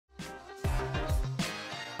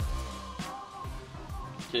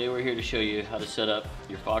Today we're here to show you how to set up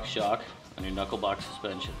your Fox shock on your knuckle box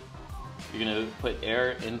suspension. You're going to put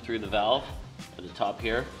air in through the valve at the top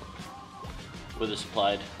here with a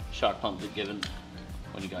supplied shock pump that's given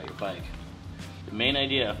when you got your bike. The main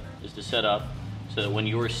idea is to set up so that when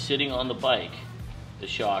you are sitting on the bike, the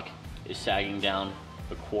shock is sagging down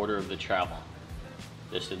a quarter of the travel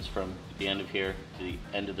distance from the end of here to the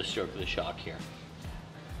end of the stroke of the shock here.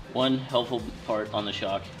 One helpful part on the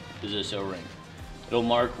shock is this O-ring. It'll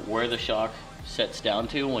mark where the shock sets down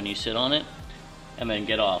to when you sit on it and then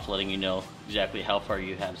get off, letting you know exactly how far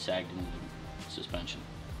you have sagged into the suspension.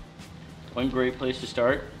 One great place to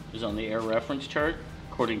start is on the air reference chart.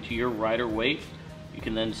 According to your rider weight, you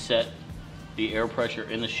can then set the air pressure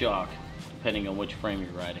in the shock depending on which frame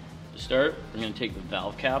you're riding. To start, we're going to take the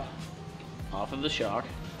valve cap off of the shock,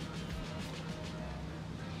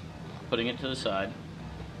 putting it to the side,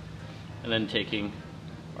 and then taking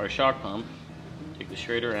our shock pump, take the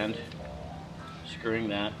straighter end, screwing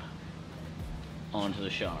that onto the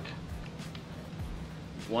shock.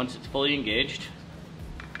 Once it's fully engaged,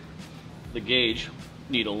 the gauge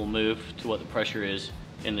needle will move to what the pressure is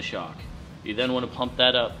in the shock. You then want to pump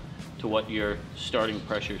that up to what your starting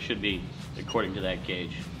pressure should be according to that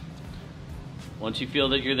gauge. Once you feel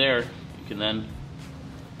that you're there, you can then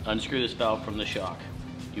unscrew this valve from the shock.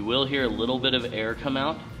 You will hear a little bit of air come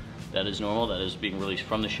out. That is normal. That is being released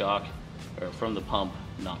from the shock, or from the pump,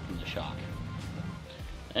 not from the shock.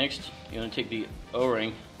 Next, you're going to take the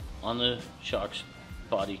O-ring on the shock's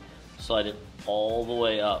body, slide it all the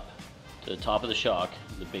way up to the top of the shock,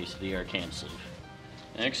 the base of the air can sleeve.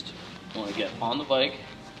 Next, you want to get on the bike,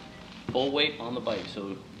 full weight on the bike,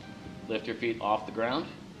 so lift your feet off the ground,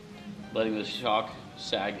 letting the shock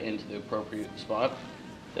sag into the appropriate spot.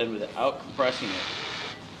 Then without compressing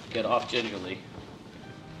it, get off gingerly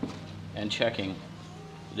and checking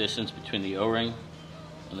the distance between the O-ring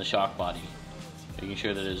and the shock body, making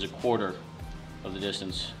sure that it is a quarter of the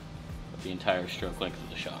distance of the entire stroke length of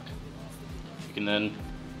the shock. You can then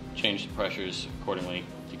change the pressures accordingly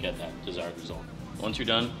to get that desired result. Once you're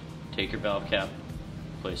done, take your valve cap,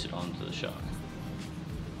 place it onto the shock.